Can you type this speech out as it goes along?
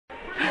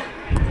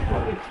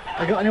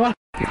I got anyone?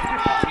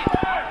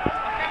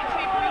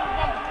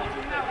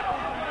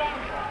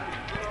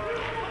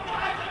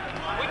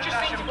 We just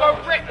need to go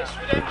reckless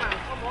with them, man.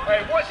 Come on.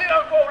 Hey, what's it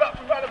on roll up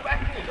and run it back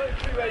in?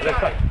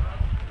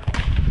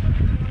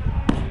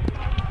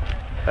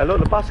 Hey, look,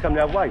 the bus coming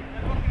the other way.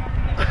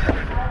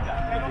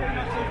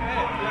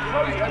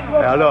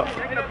 Yeah, look.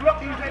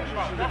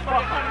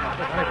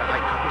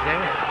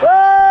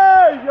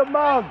 Hey, your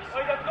mugs!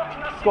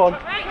 Go on.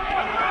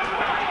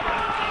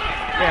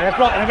 Yeah, they're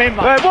blocking them in,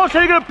 mate. Hey, what's he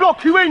going to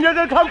block you in? You're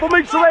going to come from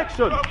each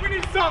direction.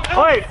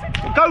 Wait,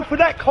 go for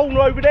that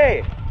corner over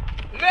there.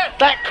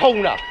 That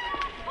corner.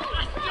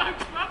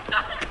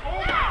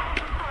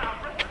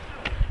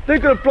 They're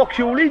going to block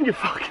you all in, you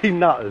fucking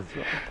nutters.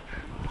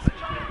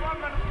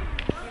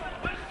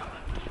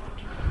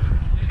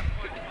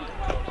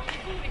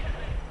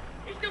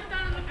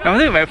 I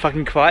think they're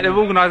fucking quiet, they've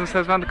organised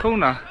themselves around the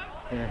corner.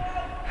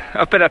 Yeah.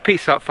 I bet that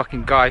piece up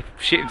fucking guy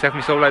shit himself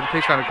when he saw a load of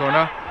police around the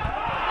corner.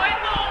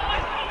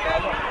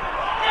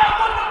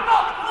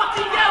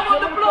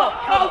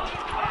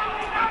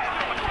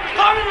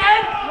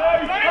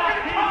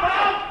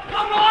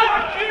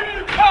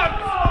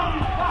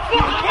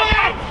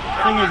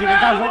 Thing is, if it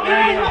goes up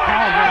there, you'll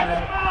come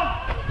on.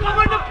 Come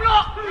on the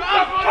block! Come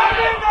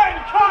in then,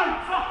 cunt!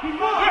 Fucking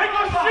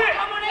shit!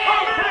 Come on in!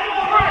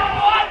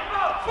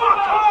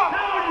 Fuck off!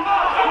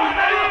 Come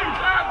in!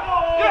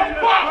 Yeah,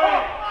 fuck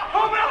off!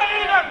 Come out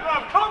here then,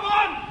 bruv! Come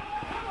on!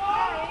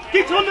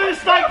 Get on the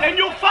estate then,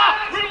 you're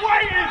fucked! We're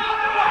waiting!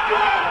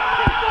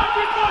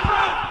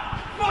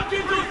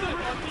 Fucking awesome!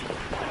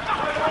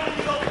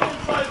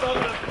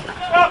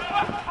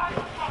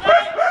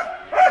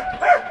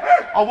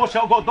 Oh, watch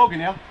out, I've got a dog in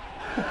here.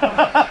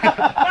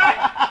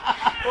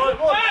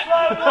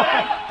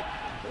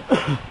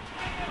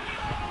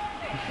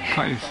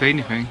 Can't even see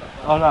anything.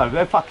 Oh no,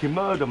 they're fucking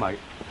murder, mate.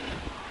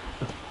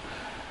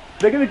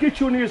 They're going to get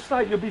you on the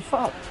estate, you'll be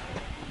fucked.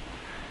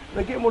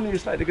 They get them on the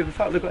estate, they're going to be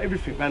fucked. They've got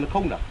everything round the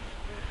corner.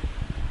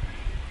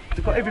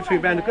 They've got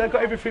everything round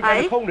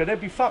the corner,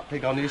 they'd be fucked, they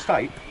go on the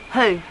estate.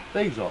 Who?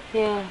 These are.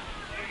 Yeah.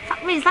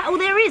 Fuck me, is that all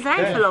there is? A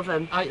handful of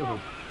them? 8 of them.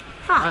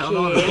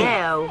 Fucking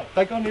hell.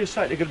 They go on the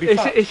estate, they're going to be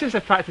fucked. It's just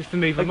a practice to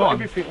move They've them got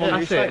on. everything on the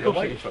estate, they're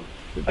waiting for them.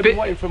 They've been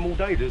waiting for them all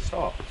day to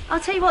start.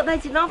 I'll tell you what, they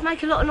didn't have to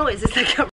make a lot of noise as they come